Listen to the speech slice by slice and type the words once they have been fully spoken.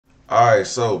Alright,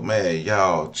 so man,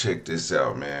 y'all check this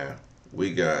out, man.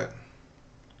 We got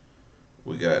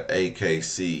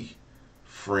AKC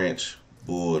French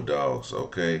Bulldogs,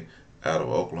 okay, out of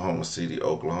Oklahoma City,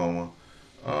 Oklahoma.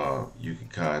 You can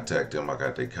contact them. I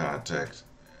got their contact,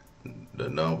 the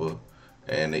number,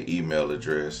 and the email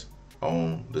address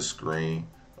on the screen.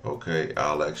 Okay,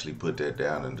 I'll actually put that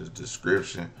down in the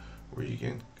description where you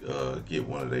can get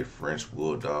one of their French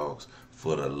Bulldogs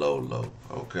for the low.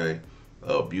 Okay,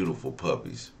 beautiful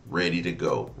puppies, ready to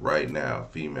go right now.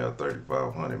 Female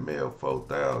 3,500, male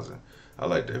 4,000. I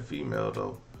like that female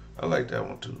though. I like that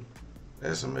one too.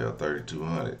 That's a male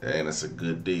 3,200, and it's a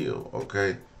good deal.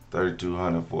 Okay,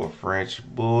 3,200 for a French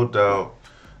Bulldog.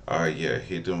 All right, yeah,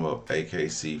 hit them up.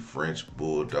 AKC French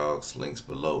Bulldogs. Links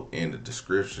below in the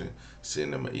description.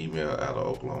 Send them an email out of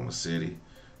Oklahoma City.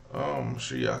 I'm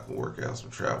sure y'all can work out some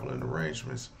traveling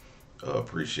arrangements.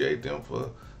 Appreciate them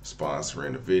for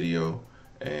sponsoring the video,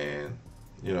 and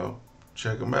you know,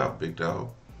 check them out, big dog.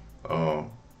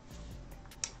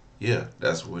 Yeah,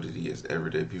 that's what it is.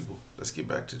 Everyday people. Let's get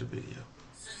back to the video.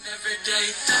 It's an everyday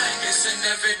thing. It's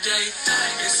an everyday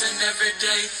thing. It's an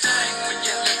everyday thing when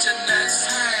you let your nuts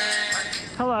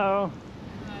hang. Hello.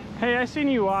 Hey, I seen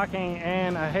you walking,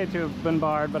 and I hate to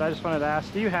bombard, but I just wanted to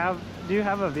ask: do you have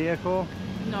a vehicle?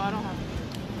 No, I don't have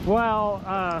it.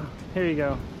 Well, here you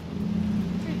go.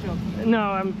 You're joking. No,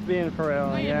 I'm being for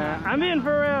real. No, yeah, not. I'm being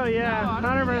for real. Yeah, no,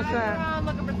 100%. I'm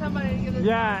looking for somebody to get this.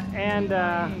 Yeah, and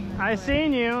I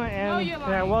seen you, and no, you're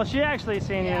lying. yeah, well, she actually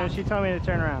seen you, and she told me to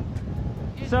turn around.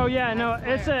 So yeah, no,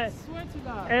 it's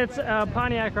a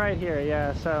Pontiac right here.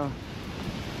 Yeah, so.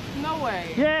 No way.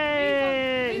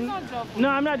 Yay! He's not joking. No,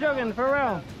 I'm not joking, for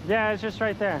real. Yeah, it's just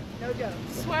right there. No joke.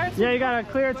 Swear to Yeah, you got a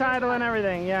clear title and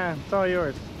everything. Yeah, it's all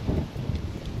yours.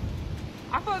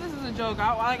 I thought this was a joke.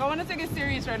 I want to take it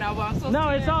serious right now, but I'm so No,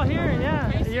 scared. it's all here. Yeah,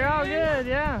 Are you you're all serious? good.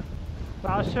 Yeah,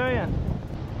 I'll show you.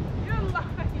 You're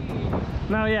lying.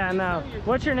 No, yeah, no.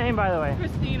 What's your name, by the way?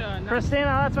 Christina. No, Christina.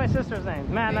 That's my sister's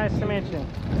name. Matt, nice to meet you.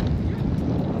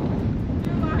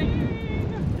 you're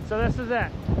lying. So this is it.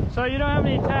 So you don't have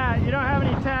any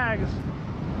tags.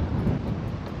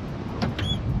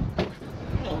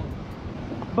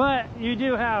 But you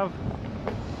do have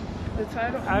The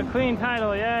title? a clean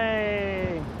title.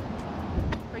 Yay!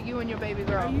 For you and your baby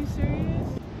girl. Are you serious?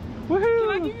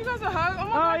 Woohoo! Can I give you guys a hug? Oh my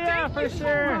Oh God, yeah, thank for you so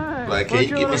sure. much. Like, can What's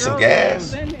you your give me little some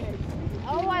girl's gas? name?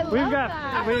 Oh, I love We've got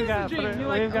that. three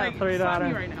Like,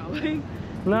 daughters. right now. Like,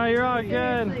 No, you're all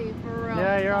good. Seriously, for real.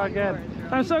 Yeah, you're It's all good. yours,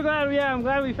 right? I'm so glad. Yeah, I'm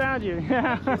glad we found you.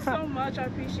 thank you so much. I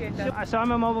appreciate that. So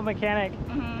I'm a mobile mechanic,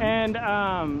 Mhm.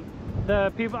 and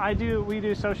the people we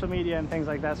do social media and things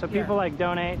like that. So people like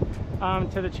donate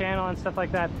to the channel and stuff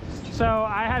like that. So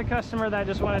I had a customer that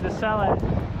just wanted to sell it.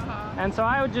 And so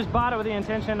I just bought it with the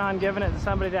intention on giving it to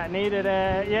somebody that needed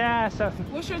it. Yeah, so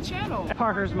What's your channel?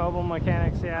 Parker's Mobile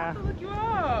Mechanics, I yeah. have to look you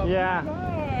up. Yeah. Oh my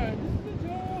God, this is a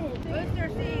joke. Booster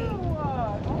seat.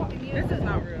 Oh, this is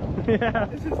not real. Yeah.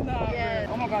 This is not Yes.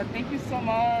 real. Oh my God, thank you so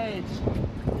much.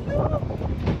 Oh,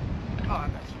 I got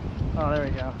you. Oh, there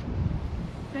we go.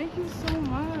 Thank you so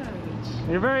much.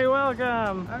 You're very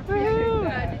welcome. I appreciate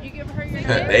that. Did you give her your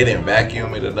They didn't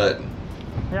vacuum it or nothing.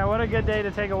 Yeah, what a good day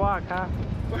to take a walk, huh?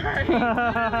 Right.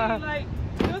 Literally, like,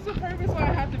 there's a purpose why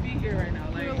I have to be here right now.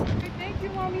 Like, thank you,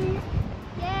 mommy.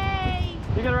 Yay!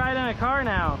 You can ride in a car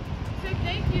now. Say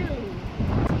thank you.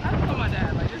 I told my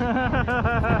dad, like, this is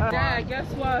not Dad,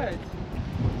 guess what?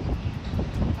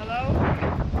 Hello?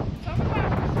 Talking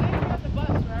about standing at the bus,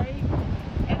 right?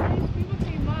 And these people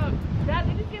came up. Dad,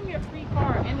 they just gave me a free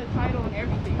car and the title and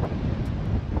everything.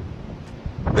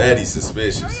 Daddy's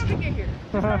suspicious. Hurry up and get here.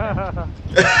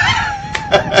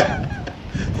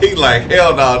 He like,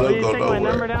 hell no, Will don't you go take my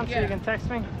number nowhere. down so Yeah. you can text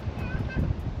me?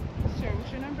 Sure,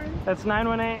 what's your number? That's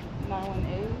 918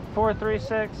 918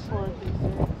 436.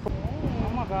 436. Oh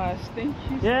my gosh, thank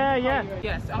you. Yeah, yeah.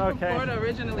 Yes, I'm Okay. from Florida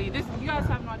originally. You guys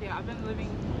have no idea. I've been living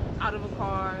out of a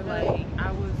car. Like,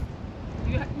 I was.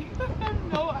 You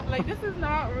have no. Like, this is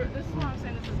not real. This is what I'm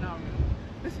saying. This is not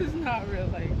real. This is not real.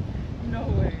 Like, no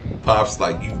way. Pop's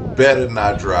like, you better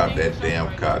not drive that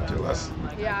damn car till I see.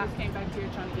 Like, Yeah. I just came back here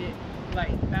trying to get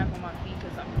back on my feet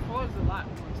because before it was a lot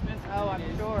more expensive. Oh, than I'm it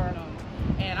is, sure. You know?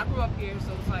 And I grew up here,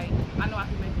 so it's like I know I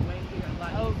can make a way here a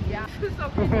lot. Oh, yeah. It's so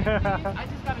crazy. I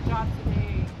just got a job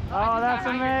today. Oh, that's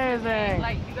amazing.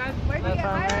 Like, you guys, Where'd you That's get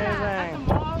hired at? at the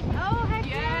amazing. mall. Oh, heck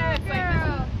Yes,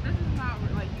 yeah, like this is not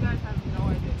real. Like, you guys have no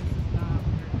idea. This is not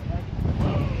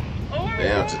real. Oh,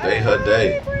 Damn, today her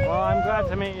day. Well, I'm glad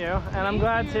to meet you, and I'm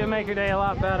glad to make your day a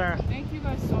lot better. Thank you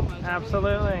guys so much. I really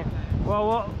Absolutely. appreciate that.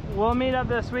 Well, we'll meet up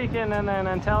this weekend, and then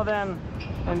until then,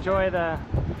 enjoy your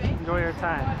Thank you so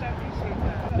time. much. I appreciate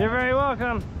that. You're very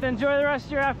welcome. Enjoy the rest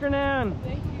of your afternoon.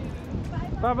 Thank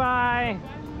you. Bye-bye.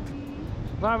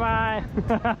 Bye, mommy.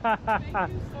 Bye-bye.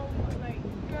 Thank you so much. Like,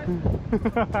 you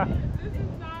guys, this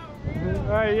is not real. All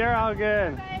right, you're all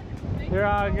good. Thank You're you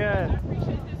all so much. good. I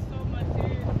appreciate this so much,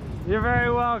 seriously. You're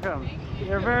very welcome. Thank you.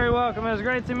 You're very welcome. It was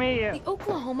great to meet you. The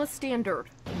Oklahoma Standard,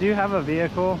 Do you have a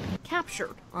vehicle?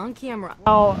 captured on camera.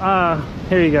 Oh,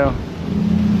 here you go.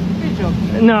 You're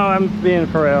joking. No, I'm being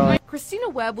for real. Christina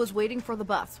Webb was waiting for the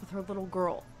bus with her little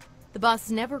girl. The bus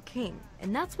never came,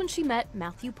 and that's when she met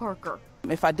Matthew Parker.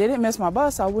 If I didn't miss my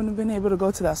bus, I wouldn't have been able to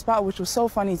go to that spot, which was so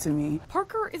funny to me.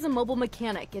 Parker is a mobile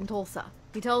mechanic in Tulsa.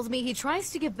 He tells me he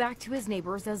tries to give back to his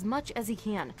neighbors as much as he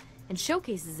can and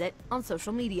showcases it on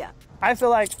social media. I feel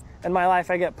like in my life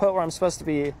I get put where I'm supposed to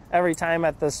be every time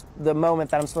at the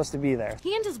moment that I'm supposed to be there.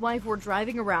 He and his wife were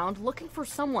driving around looking for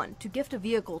someone to gift a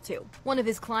vehicle to. One of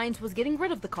his clients was getting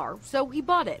rid of the car, so he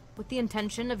bought it with the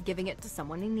intention of giving it to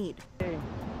someone in need.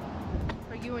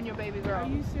 For you and your baby girl. Are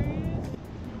you serious?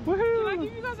 Woohoo! Can I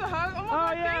give you guys a hug? Oh my Oh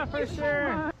God, yeah, thank for you so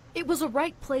sure. much. It was a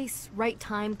right place, right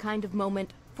time kind of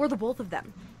moment for the both of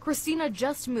them. Christina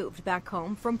just moved back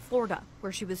home from Florida,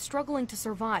 where she was struggling to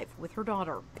survive with her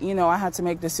daughter. You know, I had to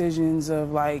make decisions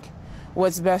of like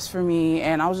what's best for me,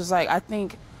 and I was just like, I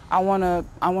think I wanna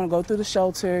go through the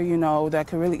shelter. You know,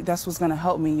 that's what's gonna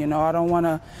help me. You know, I don't want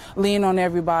to lean on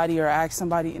everybody or ask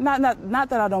somebody. Not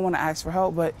that I don't want to ask for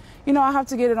help, but you know, I have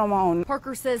to get it on my own.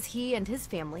 Parker says he and his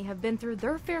family have been through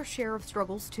their fair share of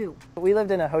struggles too. We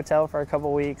lived in a hotel for a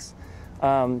couple weeks.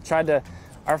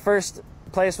 Our first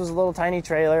place was a little tiny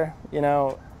trailer. You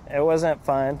know, it wasn't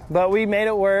fun, but we made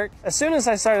it work. As soon as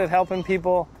I started helping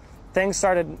people, things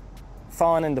started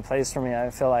falling into place for me, I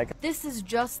feel like. This is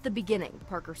just the beginning,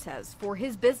 Parker says, for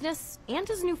his business and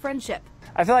his new friendship.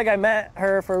 I feel like I met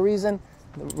her for a reason.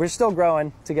 We're still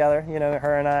growing together, you know,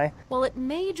 her and I. While it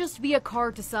may just be a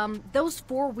car to some, those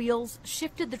four wheels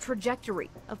shifted the trajectory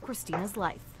of Christina's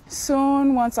life.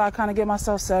 Soon, once I kind of get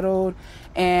myself settled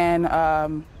and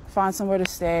find somewhere to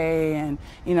stay and,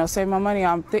 you know, save my money,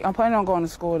 I'm planning on going to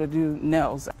school to do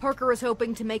nails. Parker is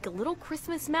hoping to make a little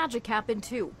Christmas magic happen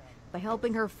too by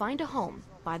helping her find a home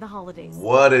by the holidays.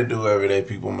 What it do, everyday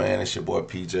people, man? It's your boy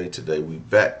PJ. Today we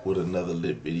back with another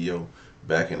lit video.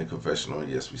 Back in the confessional.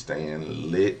 Yes, we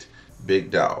staying lit.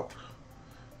 Big dog.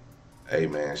 Hey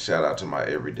man, shout out to my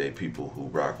everyday people who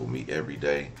rock with me every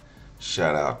day.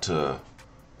 Shout out to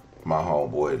my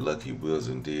homeboy Lucky Wheels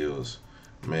and Deals.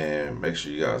 Man, make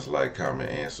sure you guys like,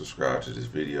 comment, and subscribe to this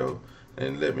video.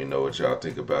 And let me know what y'all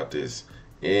think about this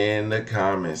in the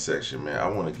comment section, man. I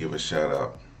want to give a shout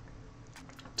out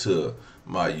to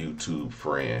my YouTube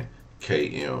friend,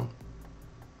 KM.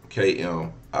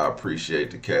 KM, I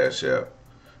appreciate the Cashapp.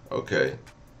 Okay,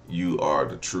 you are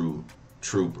the true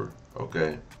trooper.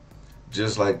 Okay,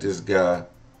 just like this guy,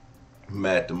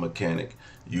 Matt the mechanic,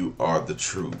 you are the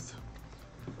truth.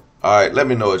 All right, let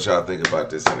me know what y'all think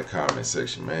about this in the comment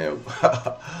section, man.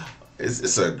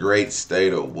 It's a great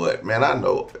state of what, man. I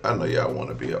know y'all want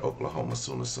to be in Oklahoma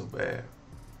sooner so bad.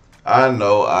 I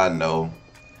know.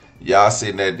 Y'all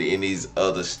sitting in these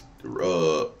other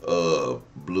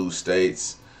blue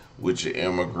states with your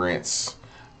immigrants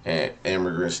and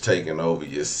immigrants taking over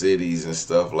your cities and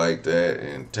stuff like that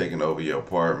and taking over your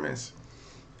apartments,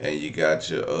 and you got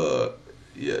your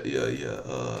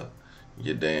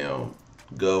damn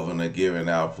governor giving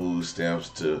out food stamps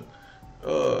to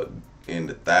in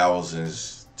the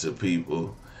thousands to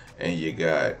people, and you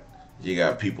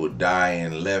got people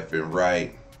dying left and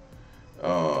right.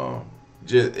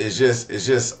 It's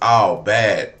just all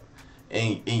bad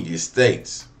in your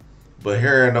states. But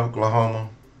here in Oklahoma,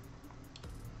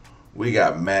 we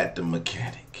got Matt the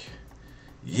mechanic.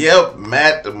 Yep,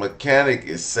 Matt the mechanic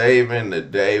is saving the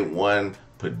day one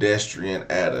pedestrian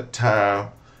at a time.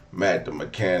 Matt the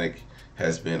mechanic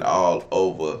has been all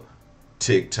over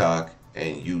TikTok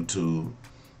and YouTube.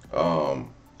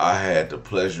 I had the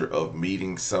pleasure of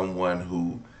meeting someone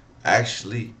who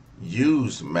actually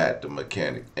used Matt the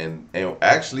mechanic, and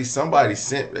actually somebody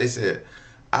they said,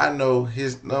 I know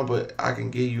his number, I can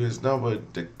give you his number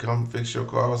to come fix your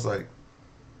car. I was like,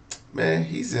 man,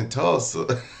 he's in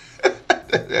Tulsa.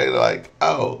 They're like,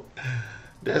 oh,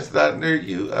 that's not near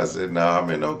you. I said, no, I'm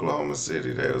in Oklahoma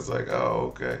City. They was like,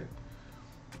 oh, okay.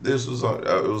 This was on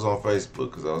it was on Facebook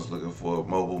because I was looking for a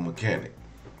mobile mechanic,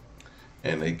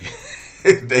 and they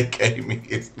gave me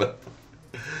his number.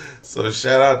 So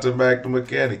shout out to Mac the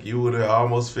mechanic. You would have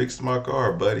almost fixed my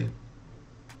car, buddy.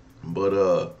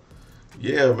 But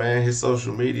yeah, man, his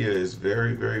social media is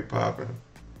very, very popping.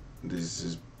 This is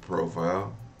his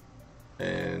profile,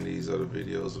 and these are the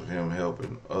videos of him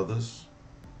helping others.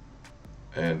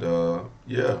 And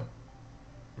yeah,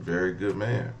 Very good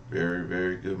man. Very,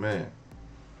 very good man.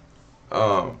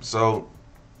 So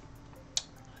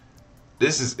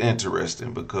this is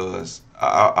interesting because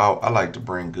I like to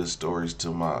bring good stories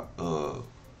to my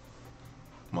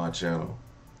my channel,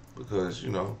 because, you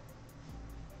know,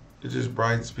 it just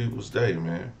brightens people's day,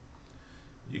 man.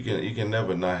 You can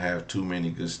never not have too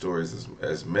many good stories.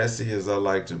 As messy as I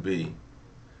like to be,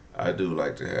 I do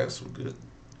like to have some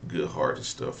good hearted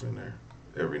stuff in there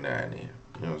every now and then.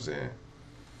 You know what I'm saying?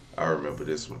 I remember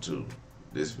this one too.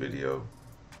 This video,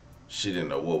 she didn't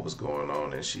know what was going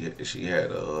on, and she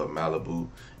had a Malibu.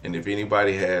 And if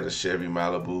anybody had a Chevy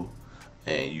Malibu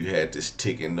and you had this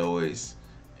ticking noise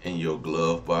in your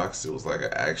glove box, it was like an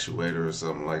actuator or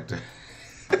something like that.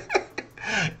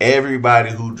 Everybody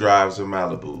who drives a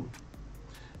Malibu,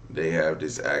 they have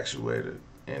this actuator,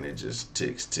 and it just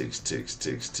ticks, ticks, ticks,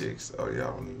 ticks, ticks. Oh,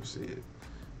 y'all don't even see it.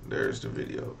 There's the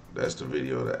video. That's the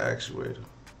video of the actuator.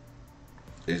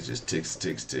 It just ticks,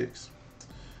 ticks, ticks.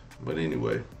 But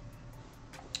anyway,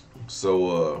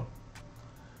 so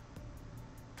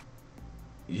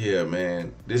yeah,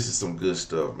 man, this is some good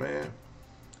stuff, man.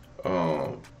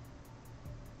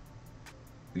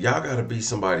 Y'all gotta be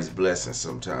somebody's blessing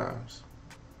sometimes.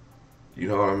 You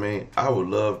know what I mean? I would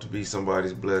love to be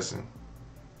somebody's blessing.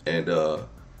 And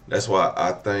that's why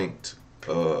I thanked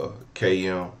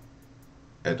KM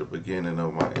at the beginning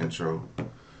of my intro,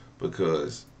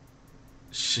 because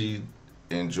she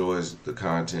enjoys the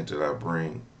content that I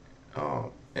bring.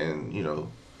 And, you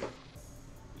know,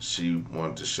 she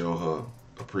wanted to show her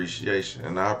appreciation,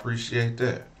 and I appreciate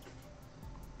that.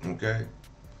 Okay?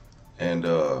 And,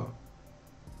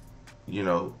 you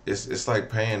know, it's like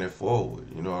paying it forward.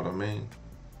 You know what I mean?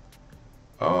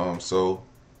 So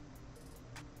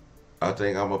I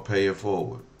think I'm gonna pay it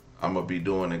forward. I'm gonna be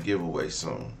doing a giveaway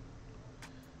soon.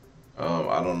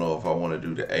 I don't know if I want to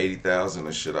do the 80,000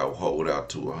 or should I hold out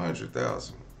to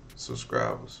 100,000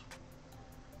 subscribers.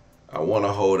 I want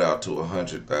to hold out to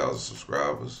 100,000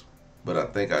 subscribers, but I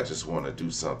think I just want to do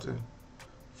something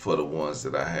for the ones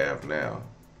that I have now.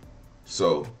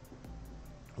 So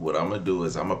what I'm gonna do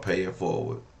is I'm gonna pay it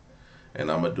forward,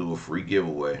 and I'm gonna do a free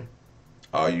giveaway.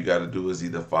 All you gotta do is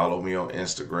either follow me on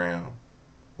Instagram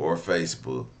or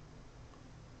Facebook,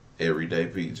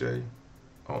 everydaypj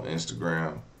on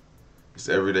Instagram. It's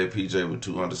everydaypj with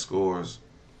 2 underscores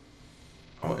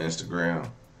on Instagram.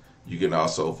 You can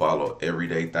also follow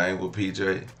Everyday Thing with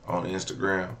PJ on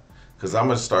Instagram, because I'm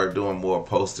gonna start doing more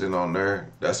posting on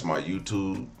there. That's my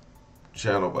YouTube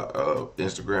channel, by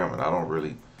Instagram, and I don't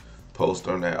really post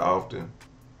on that often.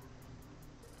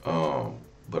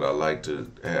 But I like to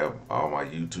have all my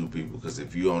YouTube people, because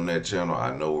if you on that channel,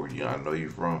 I know where I know you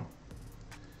from.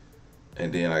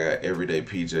 And then I got Everyday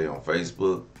PJ on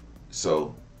Facebook.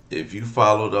 So if you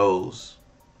follow those,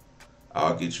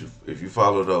 I'll get you. If you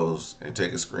follow those and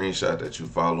take a screenshot that you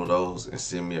follow those and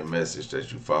send me a message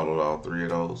that you followed all 3 of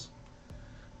those,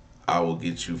 I will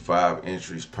get you 5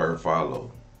 entries per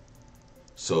follow.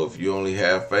 So if you only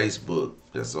have Facebook,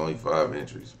 that's only 5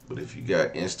 entries. But if you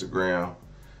got Instagram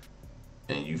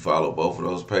and you follow both of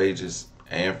those pages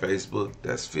and Facebook,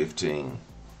 that's 15.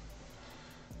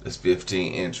 That's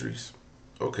 15 entries.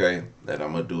 Okay? Then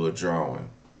I'm going to do a drawing.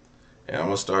 And I'm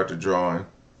going to start the drawing.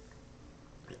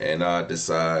 And I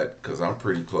decide, because I'm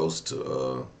pretty close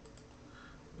to,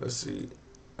 let's see,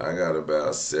 I got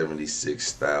about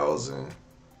 76,000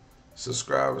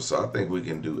 subscribers. So I think we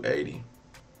can do 80.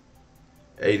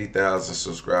 80,000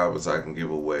 subscribers, I can give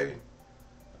away.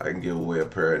 I can give away a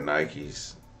pair of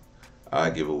Nikes. I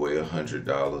give away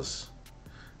 $100,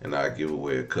 and I give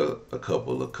away a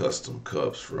couple of custom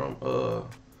cups from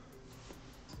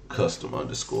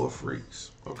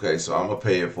custom_freaks. Okay, so I'm gonna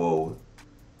pay it forward,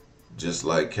 just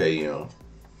like KM,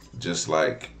 just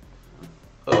like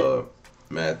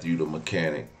Matthew the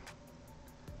mechanic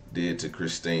did to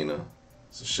Christina.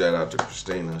 So shout out to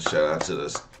Christina. Shout out to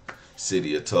the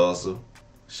city of Tulsa.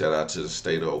 Shout out to the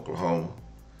state of Oklahoma.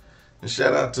 And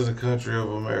shout out to the country of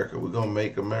America. We're going to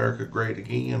make America great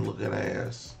again. Look at that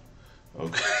ass.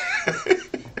 Okay.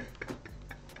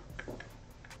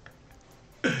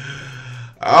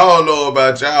 I don't know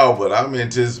about y'all, but I'm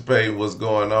anticipating what's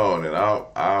going on. And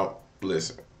I'll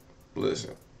listen.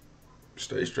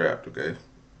 Stay strapped, okay?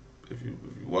 If you're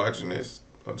watching this,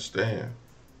 understand.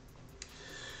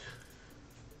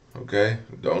 Okay?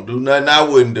 Don't do nothing I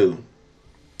wouldn't do.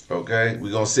 Okay?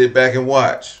 We're going to sit back and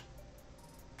watch.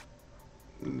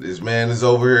 This man is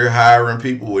over here hiring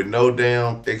people with no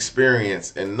damn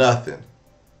experience and nothing.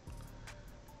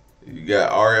 You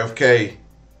got RFK,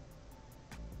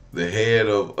 the head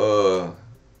of,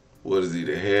 what is he?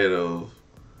 The head of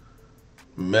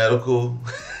medical.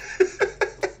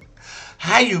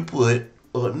 How you put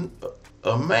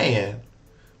a man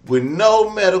with no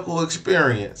medical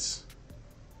experience,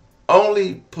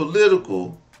 only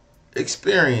political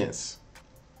experience,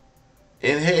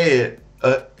 in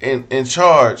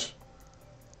charge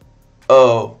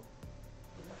of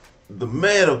the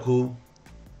medical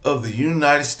of the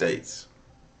United States?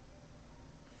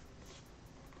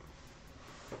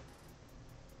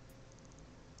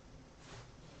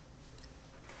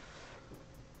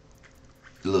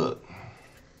 Look,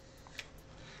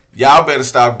 y'all better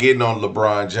stop getting on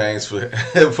LeBron James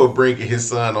for bringing his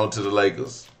son onto the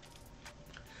Lakers.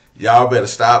 Y'all better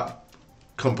stop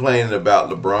complaining about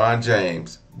LeBron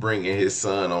James bringing his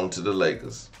son onto the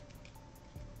Lakers.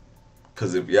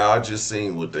 Because if y'all just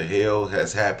seen what the hell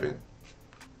has happened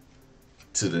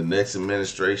to the next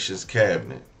administration's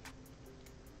cabinet,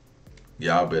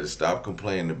 y'all better stop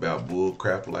complaining about bull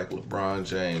crap like LeBron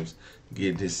James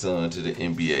getting his son to the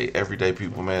NBA. Everyday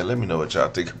people, man, let me know what y'all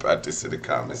think about this in the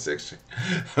comment section.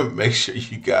 Make sure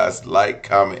you guys like,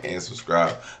 comment, and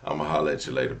subscribe. I'm going to holler at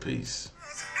you later. Peace.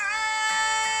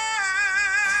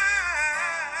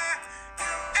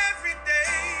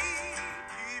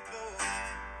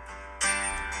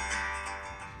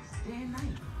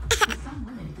 Some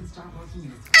women can start working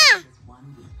in as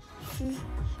 1 week.